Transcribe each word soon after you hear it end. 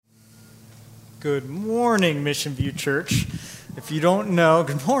Good morning, Mission View Church. If you don't know,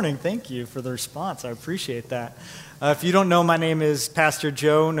 good morning, thank you for the response. I appreciate that. If you don't know, my name is Pastor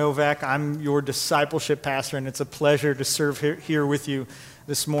Joe Novak. I'm your discipleship pastor, and it's a pleasure to serve here with you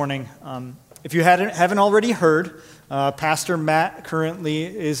this morning. If you haven't already heard, Pastor Matt currently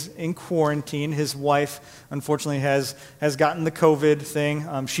is in quarantine. His wife, unfortunately, has gotten the COVID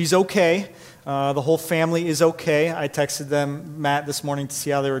thing. She's okay. The whole family is okay. I texted them, Matt, this morning to see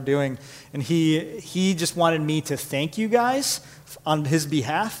how they were doing. And he just wanted me to thank you guys on his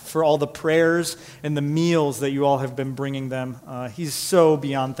behalf for all the prayers and the meals that you all have been bringing them. He's so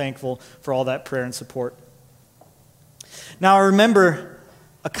beyond thankful for all that prayer and support. Now, I remember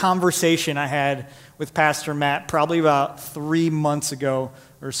a conversation I had with Pastor Matt probably about 3 months ago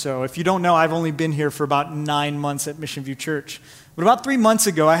or so. If you don't know, I've only been here for about 9 months at Mission View Church. But about 3 months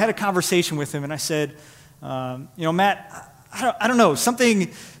ago, I had a conversation with him, and I said, Matt, I don't know,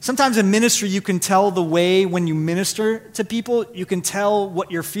 sometimes in ministry you can tell the way when you minister to people, you can tell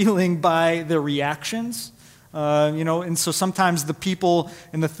what you're feeling by their reactions. And so sometimes the people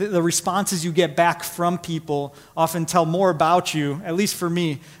and the responses you get back from people often tell more about you, at least for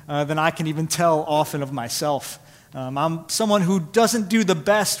me, than I can even tell often of myself. I'm someone who doesn't do the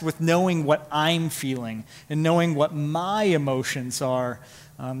best with knowing what I'm feeling and knowing what my emotions are.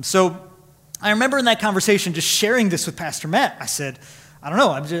 So I remember in that conversation just sharing this with Pastor Matt. I said, I don't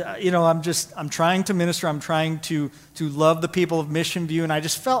know, I'm trying to minister, I'm trying to love the people of Mission View, and I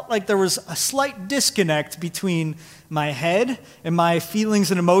just felt like there was a slight disconnect between my head and my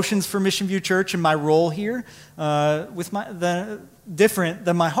feelings and emotions for Mission View Church and my role here different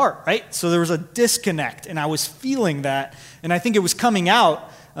than my heart, right? So there was a disconnect, and I was feeling that, and I think it was coming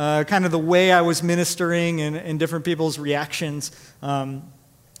out, kind of the way I was ministering and different people's reactions.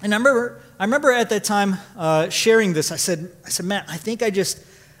 And I remember at that time sharing this. I said, Matt, I think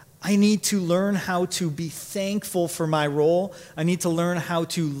I need to learn how to be thankful for my role. I need to learn how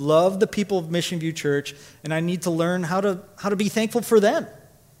to love the people of Mission View Church, and I need to learn how to be thankful for them.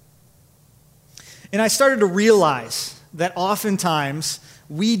 And I started to realize that oftentimes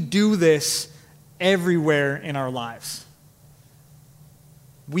we do this everywhere in our lives.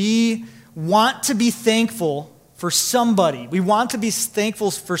 We want to be thankful for somebody. We want to be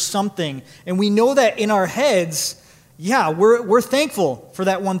thankful for something. And we know that in our heads, we're thankful for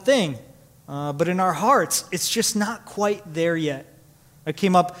that one thing. But in our hearts, it's just not quite there yet. I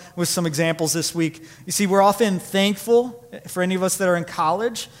came up with some examples this week. You see, we're often thankful, for any of us that are in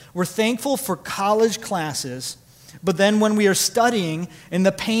college, we're thankful for college classes. But then when we are studying and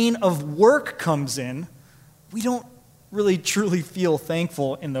the pain of work comes in, we don't really truly feel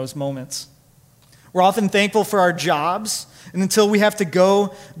thankful in those moments. We're often thankful for our jobs, and until we have to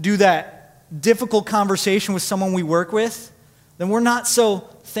go do that difficult conversation with someone we work with, then we're not so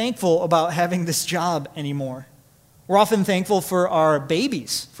thankful about having this job anymore. We're often thankful for our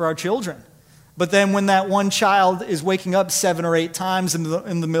babies, for our children. But then when that one child is waking up 7 or 8 times in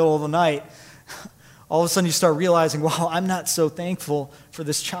the middle of the night, all of a sudden you start realizing, wow, I'm not so thankful for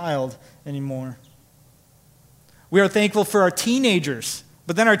this child anymore. We are thankful for our teenagers.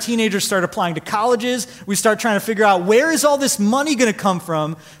 But then our teenagers start applying to colleges. We start trying to figure out, where is all this money going to come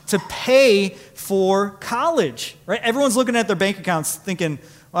from to pay for college, right? Everyone's looking at their bank accounts thinking,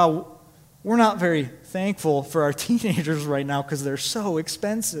 wow, we're not very thankful for our teenagers right now because they're so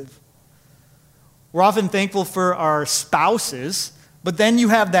expensive. We're often thankful for our spouses, but then you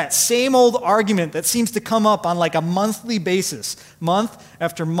have that same old argument that seems to come up on like a monthly basis, month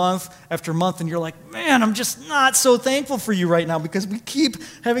after month after month, and you're like, man, I'm just not so thankful for you right now because we keep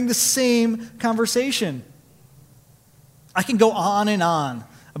having the same conversation. I can go on and on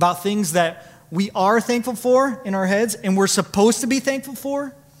about things that we are thankful for in our heads and we're supposed to be thankful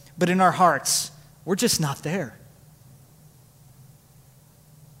for, but in our hearts, we're just not there.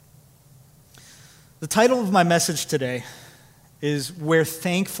 The title of my message today is Where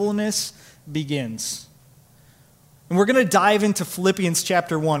Thankfulness Begins. And we're going to dive into Philippians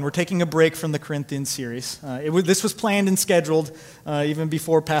chapter 1. We're taking a break from the Corinthians series. This was planned and scheduled even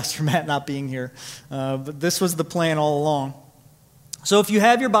before Pastor Matt not being here. But this was the plan all along. So if you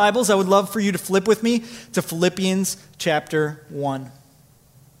have your Bibles, I would love for you to flip with me to Philippians chapter 1.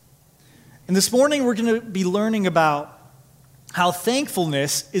 And this morning we're going to be learning about how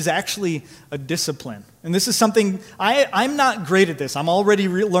thankfulness is actually a discipline. And this is something, I'm not great at this. I'm already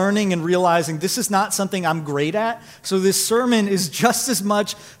learning and realizing this is not something I'm great at. So this sermon is just as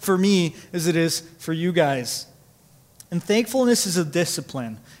much for me as it is for you guys. And thankfulness is a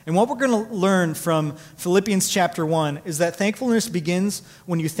discipline. And what we're going to learn from Philippians chapter 1 is that thankfulness begins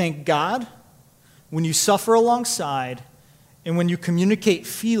when you thank God, when you suffer alongside, and when you communicate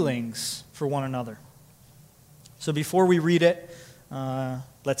feelings for one another. So before we read it,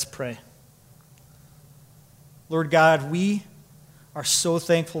 let's pray. Lord God, we are so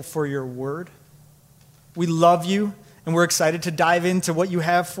thankful for your word. We love you, and we're excited to dive into what you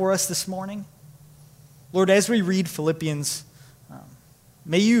have for us this morning. Lord, as we read Philippians,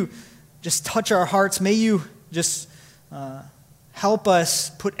 may you just touch our hearts. May you just help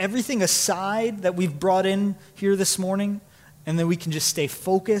us put everything aside that we've brought in here this morning, and then we can just stay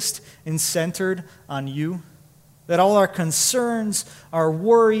focused and centered on you. That all our concerns, our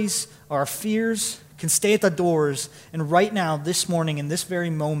worries, our fears can stay at the doors. And right now, this morning, in this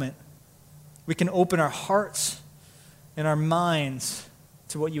very moment, we can open our hearts and our minds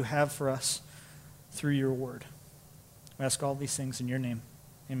to what you have for us through your word. We ask all these things in your name.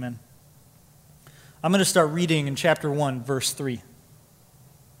 Amen. I'm going to start reading in chapter 1, verse 3.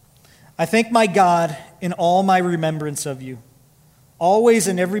 I thank my God in all my remembrance of you, always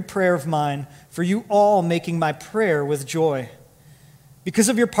in every prayer of mine, for you all making my prayer with joy, because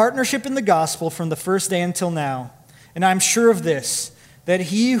of your partnership in the gospel from the first day until now. And I'm sure of this, that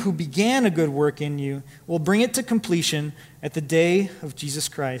he who began a good work in you will bring it to completion at the day of Jesus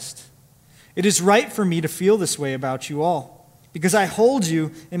Christ. It is right for me to feel this way about you all, because I hold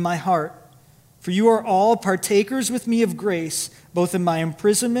you in my heart. For you are all partakers with me of grace, both in my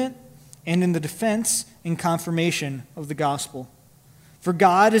imprisonment and in the defense and confirmation of the gospel. For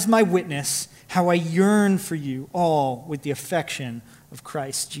God is my witness, how I yearn for you all with the affection of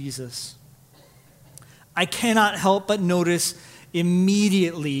Christ Jesus. I cannot help but notice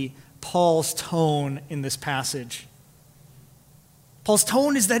immediately Paul's tone in this passage. Paul's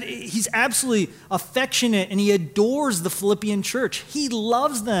tone is that he's absolutely affectionate and he adores the Philippian church. He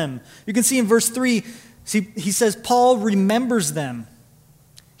loves them. You can see in verse 3, he says, Paul remembers them.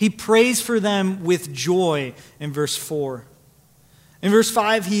 He prays for them with joy in verse 4. In verse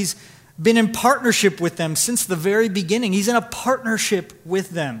 5, he's been in partnership with them since the very beginning. He's in a partnership with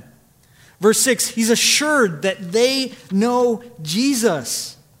them. Verse 6, he's assured that they know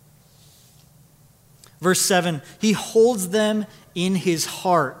Jesus. Verse 7, he holds them in his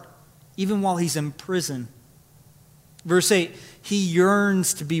heart, even while he's in prison. Verse 8, he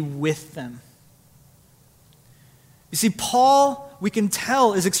yearns to be with them. You see, Paul, we can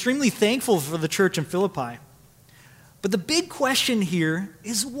tell, is extremely thankful for the church in Philippi. But the big question here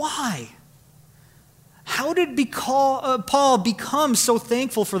is why? How did Paul become so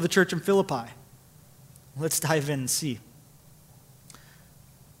thankful for the church in Philippi? Let's dive in and see.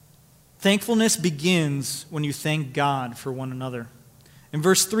 Thankfulness begins when you thank God for one another. In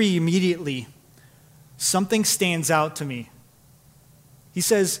verse 3, immediately, something stands out to me. He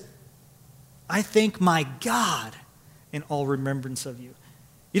says, I thank my God in all remembrance of you.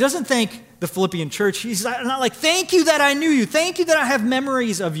 He doesn't thank the Philippian church. He's not like, thank you that I knew you. Thank you that I have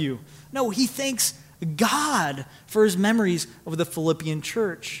memories of you. No, he thanks God for his memories of the Philippian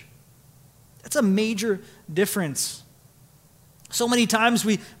church. That's a major difference. So many times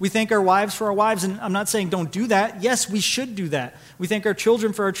we thank our wives for our wives, and I'm not saying don't do that. Yes, we should do that. We thank our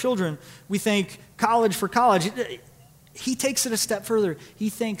children for our children. We thank college for college. He takes it a step further. He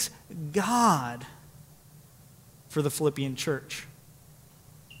thanks God for the Philippian church.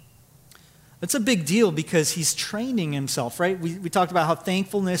 That's a big deal because he's training himself, right? We talked about how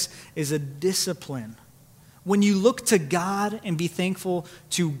thankfulness is a discipline. When you look to God and be thankful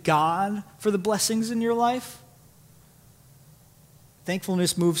to God for the blessings in your life,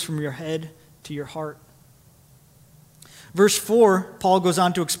 thankfulness moves from your head to your heart. Verse 4, Paul goes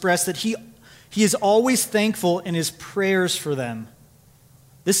on to express that he is always thankful in his prayers for them.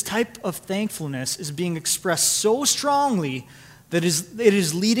 This type of thankfulness is being expressed so strongly that it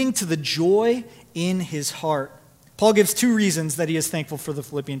is leading to the joy in his heart. Paul gives two reasons that he is thankful for the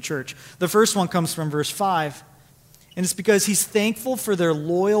Philippian church. The first one comes from verse 5, and it's because he's thankful for their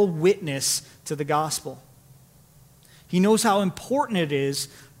loyal witness to the gospel. He knows how important it is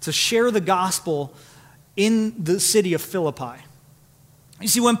to share the gospel in the city of Philippi. You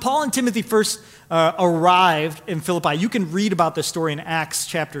see, when Paul and Timothy first arrived in Philippi, you can read about this story in Acts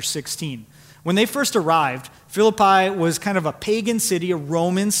chapter 16. When they first arrived, Philippi was kind of a pagan city, a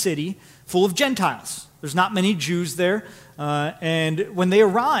Roman city, full of Gentiles. There's not many Jews there. And when they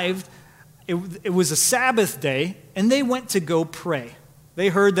arrived, it was a Sabbath day, and they went to go pray. They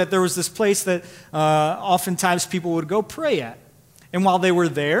heard that there was this place that oftentimes people would go pray at. And while they were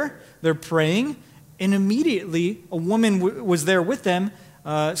there, they're praying, and immediately a woman was there with them,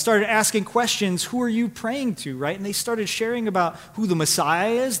 started asking questions, who are you praying to, right? And they started sharing about who the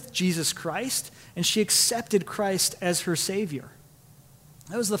Messiah is, Jesus Christ, and she accepted Christ as her Savior.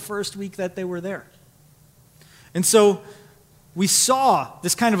 That was the first week that they were there. And so We saw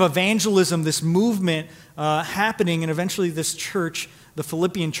this kind of evangelism, this movement happening, and eventually this church, the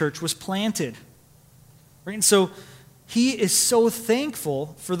Philippian church, was planted. Right? And so he is so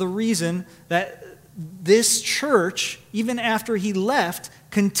thankful for the reason that this church, even after he left,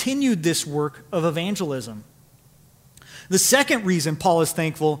 continued this work of evangelism. The second reason Paul is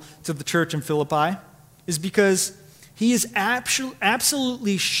thankful to the church in Philippi is because he is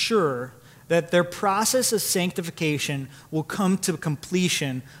absolutely sure that their process of sanctification will come to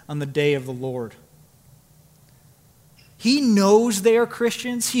completion on the day of the Lord. He knows they are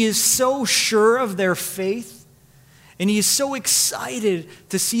Christians. He is so sure of their faith, and he is so excited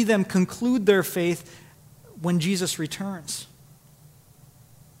to see them conclude their faith when Jesus returns.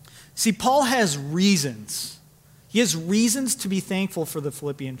 See, Paul has reasons. He has reasons to be thankful for the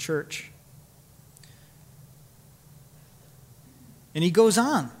Philippian church. And he goes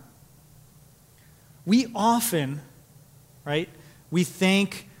on. We often, right, we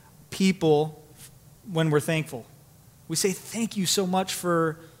thank people when we're thankful. We say, thank you so much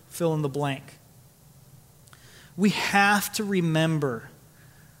for fill in the blank. We have to remember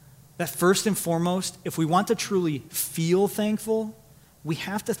that first and foremost, if we want to truly feel thankful, we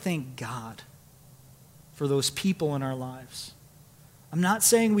have to thank God for those people in our lives. I'm not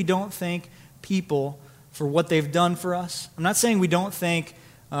saying we don't thank people for what they've done for us. I'm not saying we don't thank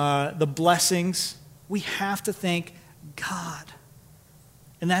the blessings. We have to thank God.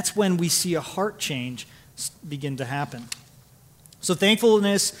 And that's when we see a heart change begin to happen. So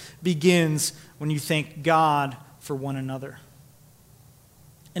thankfulness begins when you thank God for one another.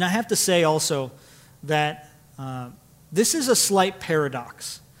 And I have to say also that this is a slight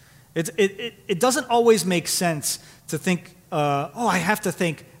paradox. It doesn't always make sense to think, I have to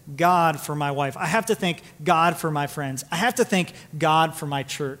thank God for my wife. I have to thank God for my friends. I have to thank God for my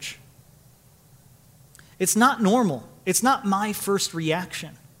church. It's not normal. It's not my first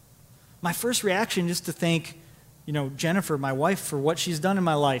reaction. My first reaction is to thank, Jennifer, my wife, for what she's done in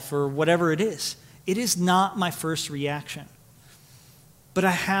my life or whatever it is. It is not my first reaction. But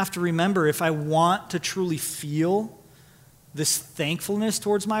I have to remember, if I want to truly feel this thankfulness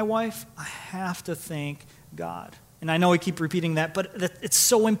towards my wife, I have to thank God. And I know I keep repeating that, but it's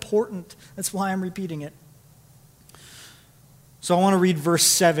so important. That's why I'm repeating it. So I want to read verse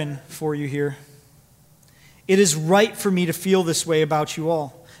 7 for you here. It is right for me to feel this way about you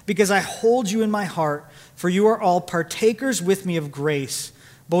all, because I hold you in my heart, for you are all partakers with me of grace,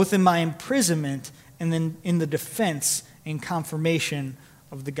 both in my imprisonment and then in the defense and confirmation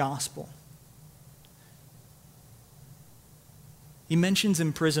of the gospel. He mentions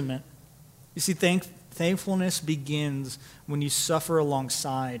imprisonment. You see, thankfulness begins when you suffer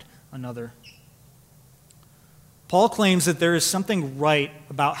alongside another. Paul claims that there is something right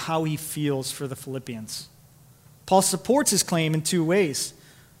about how he feels for the Philippians. Paul supports his claim in two ways.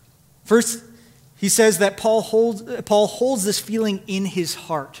 First, he says that Paul holds this feeling in his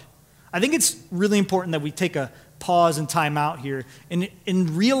heart. I think it's really important that we take a pause and time out here and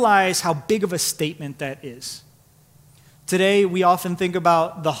realize how big of a statement that is. Today, we often think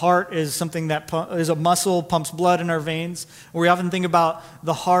about the heart as something that is a muscle, pumps blood in our veins. Or we often think about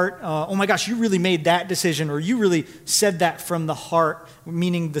the heart, oh my gosh, you really made that decision, or you really said that from the heart,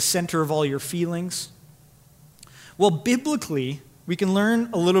 meaning the center of all your feelings. Well, biblically, we can learn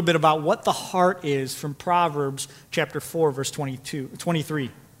a little bit about what the heart is from Proverbs chapter 4, verse 23.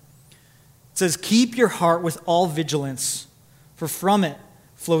 It says, keep your heart with all vigilance, for from it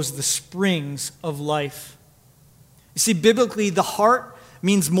flows the springs of life. You see, biblically, the heart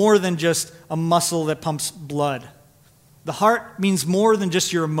means more than just a muscle that pumps blood. The heart means more than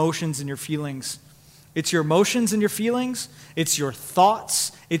just your emotions and your feelings. It's your emotions and your feelings. It's your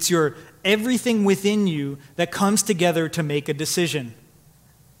thoughts. It's your everything within you that comes together to make a decision.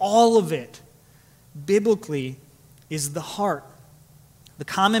 All of it, biblically, is the heart. The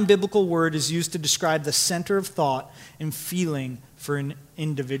common biblical word is used to describe the center of thought and feeling for an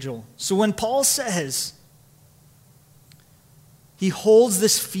individual. So when Paul says he holds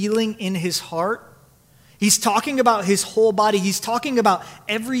this feeling in his heart, he's talking about his whole body. He's talking about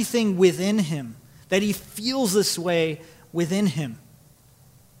everything within him, that he feels this way within him.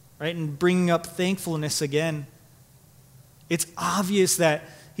 Right? And bringing up thankfulness again, it's obvious that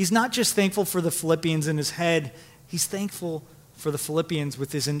he's not just thankful for the Philippians in his head, he's thankful for the Philippians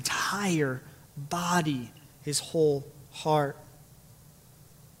with his entire body, his whole heart.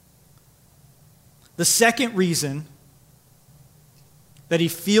 The second reason that he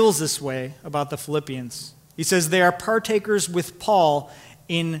feels this way about the Philippians, he says they are partakers with Paul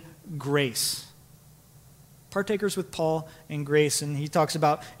in grace. Partakers with Paul in grace. And he talks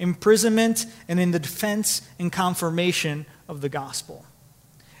about imprisonment and in the defense and confirmation of the gospel.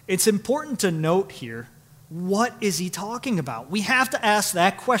 It's important to note here, what is he talking about? We have to ask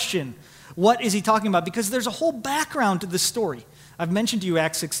that question. What is he talking about? Because there's a whole background to this story. I've mentioned to you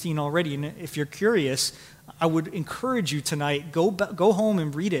Acts 16 already, and if you're curious, I would encourage you tonight, go home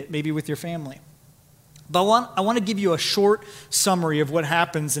and read it, maybe with your family. But I want to give you a short summary of what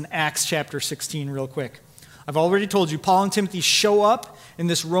happens in Acts chapter 16 real quick. I've already told you, Paul and Timothy show up in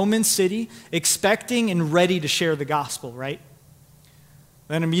this Roman city expecting and ready to share the gospel, right?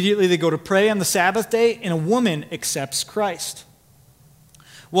 Then immediately they go to pray on the Sabbath day, and a woman accepts Christ.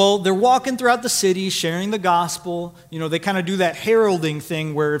 Well, they're walking throughout the city, sharing the gospel. They kind of do that heralding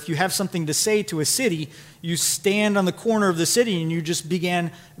thing where if you have something to say to a city, you stand on the corner of the city and you just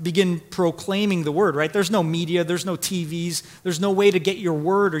begin proclaiming the word, right? There's no media, there's no TVs, there's no way to get your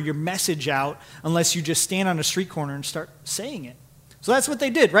word or your message out unless you just stand on a street corner and start saying it. So that's what they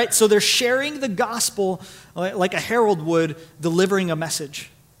did, right? So they're sharing the gospel like a herald would, delivering a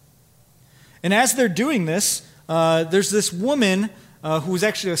message. And as they're doing this, there's this woman who is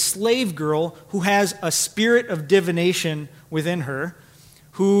actually a slave girl who has a spirit of divination within her,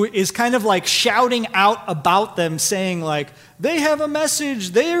 who is kind of like shouting out about them, saying like, they have a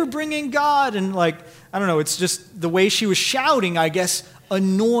message, they're bringing God. And like, I don't know, it's just the way she was shouting, I guess,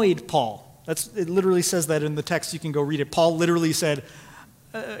 annoyed Paul. It literally says that in the text. You can go read it. Paul literally said,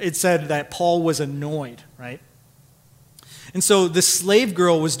 it said that Paul was annoyed, right? And so this slave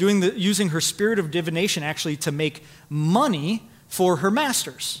girl was using her spirit of divination actually to make money for her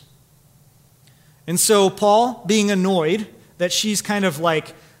masters. And so Paul, being annoyed that she's kind of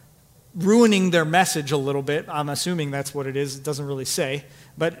like ruining their message a little bit, I'm assuming that's what it is, it doesn't really say,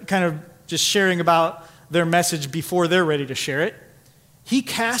 but kind of just sharing about their message before they're ready to share it, he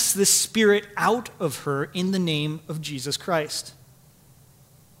casts this spirit out of her in the name of Jesus Christ.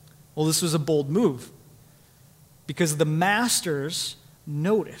 Well, this was a bold move because the masters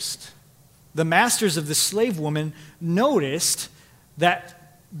noticed. The masters of the slave woman noticed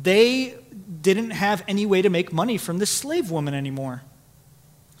that they didn't have any way to make money from this slave woman anymore.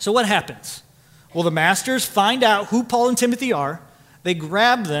 So what happens? Well, the masters find out who Paul and Timothy are. They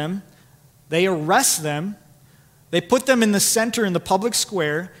grab them. They arrest them. They put them in the center in the public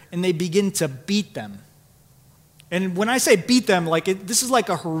square, and they begin to beat them. And when I say beat them, this is like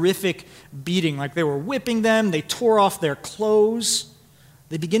a horrific beating. Like they were whipping them. They tore off their clothes.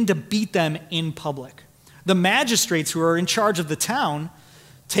 They begin to beat them in public. The magistrates who are in charge of the town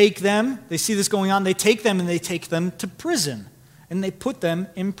take them. They see this going on. They take them and they take them to prison. And they put them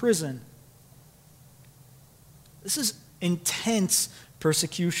in prison. This is intense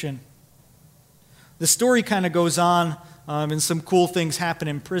persecution. The story kind of goes on, and some cool things happen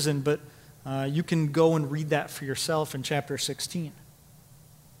in prison, but you can go and read that for yourself in chapter 16.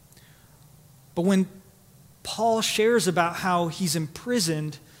 But when Paul shares about how he's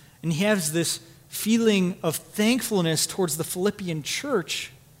imprisoned and he has this feeling of thankfulness towards the Philippian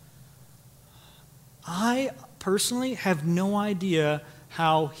church, I personally have no idea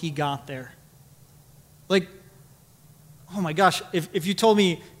how he got there. Oh my gosh, if you told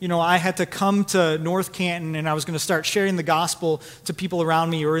me, I had to come to North Canton and I was going to start sharing the gospel to people around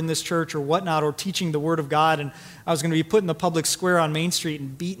me or in this church or whatnot, or teaching the word of God, and I was going to be put in the public square on Main Street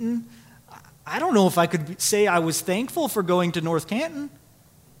and beaten, I don't know if I could say I was thankful for going to North Canton.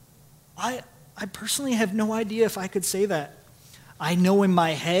 I personally have no idea if I could say that. I know in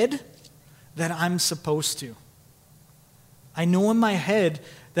my head that I'm supposed to. I know in my head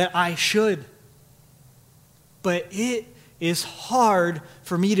that I should. But it is hard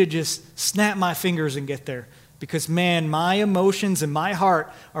for me to just snap my fingers and get there. Because, man, my emotions and my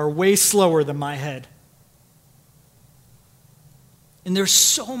heart are way slower than my head. And there's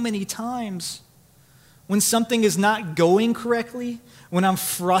so many times when something is not going correctly, when I'm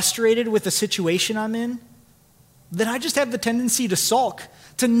frustrated with the situation I'm in, that I just have the tendency to sulk,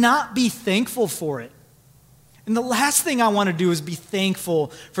 to not be thankful for it. And the last thing I want to do is be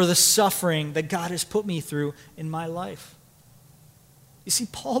thankful for the suffering that God has put me through in my life. You see,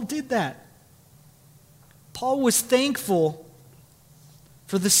 Paul did that. Paul was thankful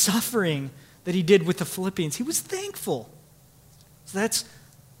for the suffering that he did with the Philippians. He was thankful. So that's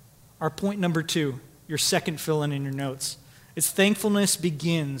our point number 2, your second fill-in in your notes. It's thankfulness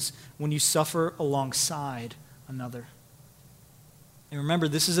begins when you suffer alongside another. And remember,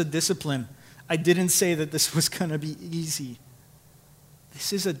 this is a discipline. I didn't say that this was going to be easy.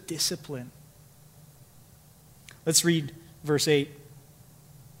 This is a discipline. Let's read verse 8.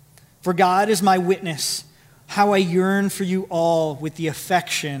 For God is my witness, how I yearn for you all with the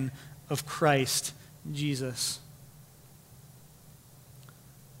affection of Christ Jesus.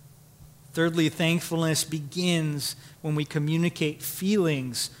 Thirdly, thankfulness begins when we communicate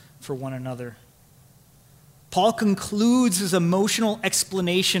feelings for one another. Paul concludes his emotional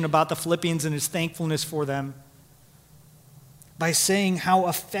explanation about the Philippians and his thankfulness for them by saying how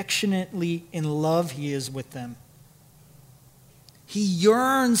affectionately in love he is with them. He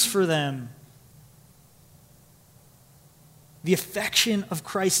yearns for them. The affection of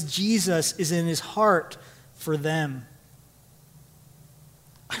Christ Jesus is in his heart for them.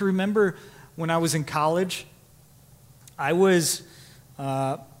 I remember when I was in college, I was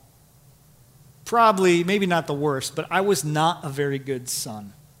probably, maybe not the worst, but I was not a very good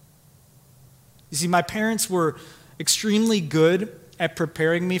son. You see, my parents were extremely good at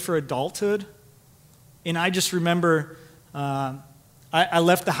preparing me for adulthood. And I just remember I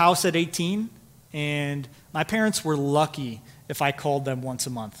left the house at 18, and my parents were lucky if I called them once a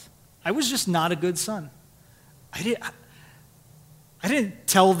month. I was just not a good son. I didn't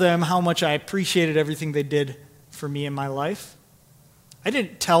tell them how much I appreciated everything they did for me in my life. I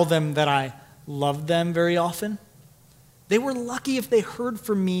didn't tell them that I loved them very often. They were lucky if they heard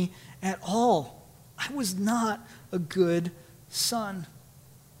from me at all. I was not a good son.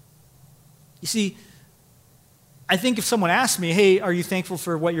 You see, I think if someone asked me, hey, are you thankful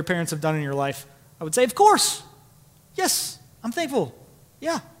for what your parents have done in your life? I would say, of course. Yes, I'm thankful.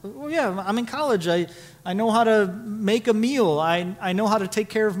 Yeah, well, yeah, I'm in college. I know how to make a meal. I know how to take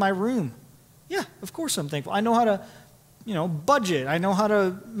care of my room. Yeah, of course I'm thankful. I know how to, budget. I know how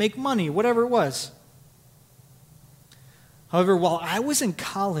to make money, whatever it was. However, while I was in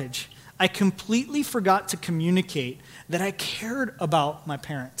college, I completely forgot to communicate that I cared about my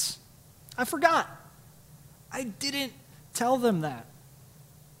parents. I forgot. I didn't tell them that.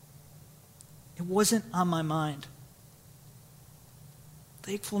 It wasn't on my mind.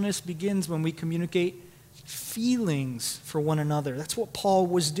 Thankfulness begins when we communicate feelings for one another. That's what Paul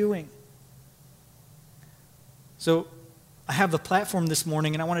was doing. So I have the platform this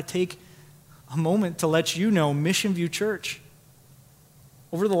morning, and I want to take a moment to let you know, Mission View Church,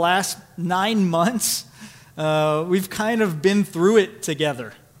 over the last 9 months, we've kind of been through it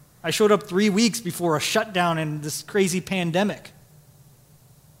together. I showed up 3 weeks before a shutdown and this crazy pandemic.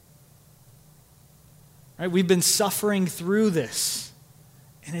 Right? We've been suffering through this.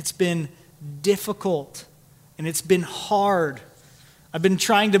 And it's been difficult, and it's been hard. I've been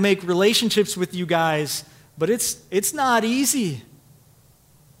trying to make relationships with you guys, but it's not easy.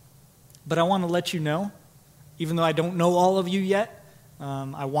 But I want to let you know, even though I don't know all of you yet,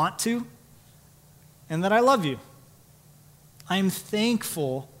 I want to, and that I love you. I am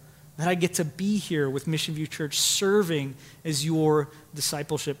thankful that I get to be here with Mission View Church serving as your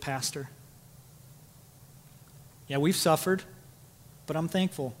discipleship pastor. Yeah, we've suffered, but I'm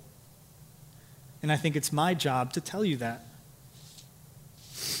thankful. And I think it's my job to tell you that.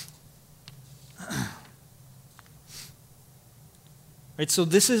 Right, so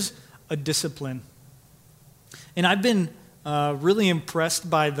this is a discipline. And I've been really impressed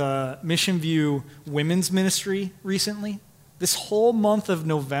by the Mission View Women's Ministry recently. This whole month of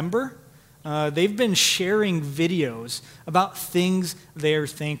November, they've been sharing videos about things they're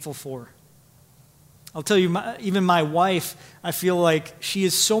thankful for. I'll tell you, even my wife, I feel like she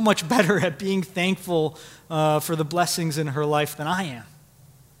is so much better at being thankful for the blessings in her life than I am.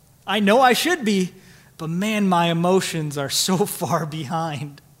 I know I should be, but man, my emotions are so far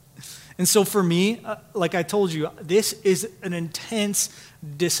behind. And so for me, like I told you, this is an intense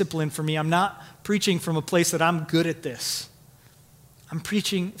discipline for me. I'm not preaching from a place that I'm good at this. I'm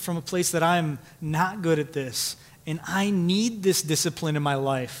preaching from a place that I'm not good at this. And I need this discipline in my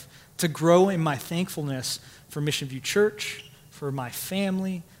life to grow in my thankfulness for Mission View Church, for my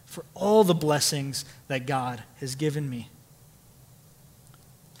family, for all the blessings that God has given me.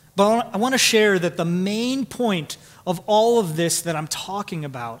 But I want to share that the main point of all of this that I'm talking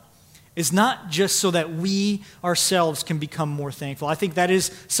about is not just so that we ourselves can become more thankful. I think that is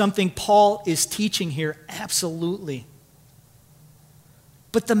something Paul is teaching here, absolutely.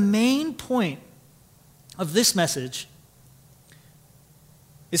 But the main point of this message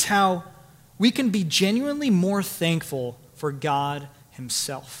is how we can be genuinely more thankful for God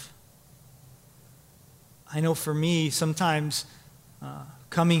himself. I know for me, sometimes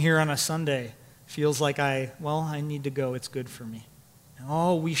coming here on a Sunday feels like I need to go. It's good for me.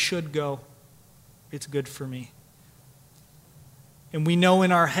 Oh, we should go. It's good for me. And we know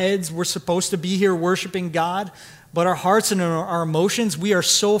in our heads we're supposed to be here worshiping God, but our hearts and our emotions, we are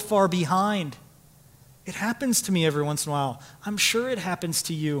so far behind. It happens to me every once in a while. I'm sure it happens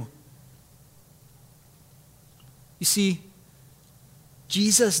to you. You see,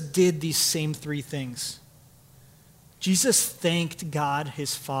 Jesus did these same three things. Jesus thanked God,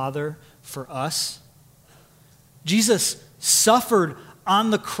 his Father, for us. Jesus suffered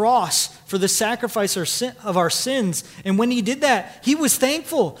on the cross for the sacrifice of our sins. And when he did that, he was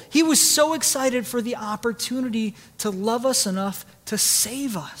thankful. He was so excited for the opportunity to love us enough to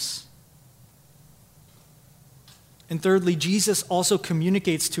save us. And thirdly, Jesus also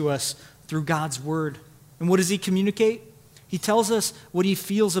communicates to us through God's word. And what does he communicate? He tells us what he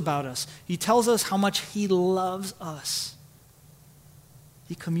feels about us. He tells us how much he loves us.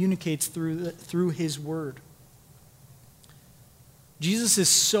 He communicates through his word. Jesus is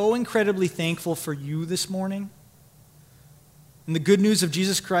so incredibly thankful for you this morning. And the good news of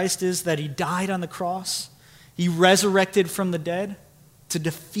Jesus Christ is that he died on the cross. He resurrected from the dead to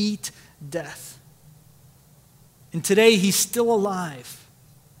defeat death. And today he's still alive,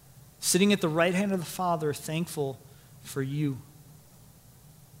 sitting at the right hand of the Father, thankful for you.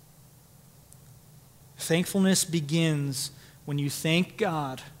 Thankfulness begins when you thank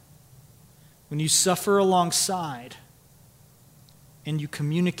God, when you suffer alongside, and you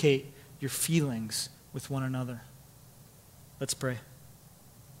communicate your feelings with one another. Let's pray.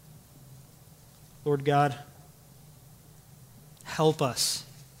 Lord God, help us.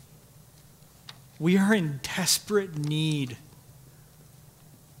 We are in desperate need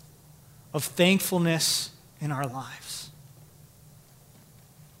of thankfulness in our lives.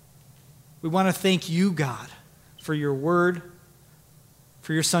 We want to thank you, God, for your word,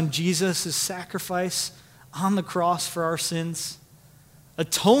 for your son Jesus' sacrifice on the cross for our sins,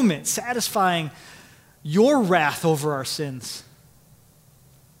 atonement, satisfying your wrath over our sins.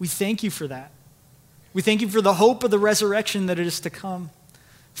 We thank you for that. We thank you for the hope of the resurrection that is to come,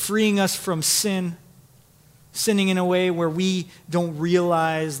 freeing us from sin, sinning in a way where we don't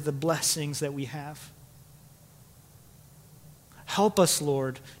realize the blessings that we have. Help us,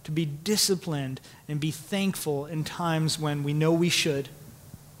 Lord, to be disciplined and be thankful in times when we know we should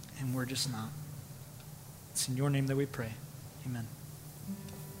and we're just not. It's in your name that we pray. Amen.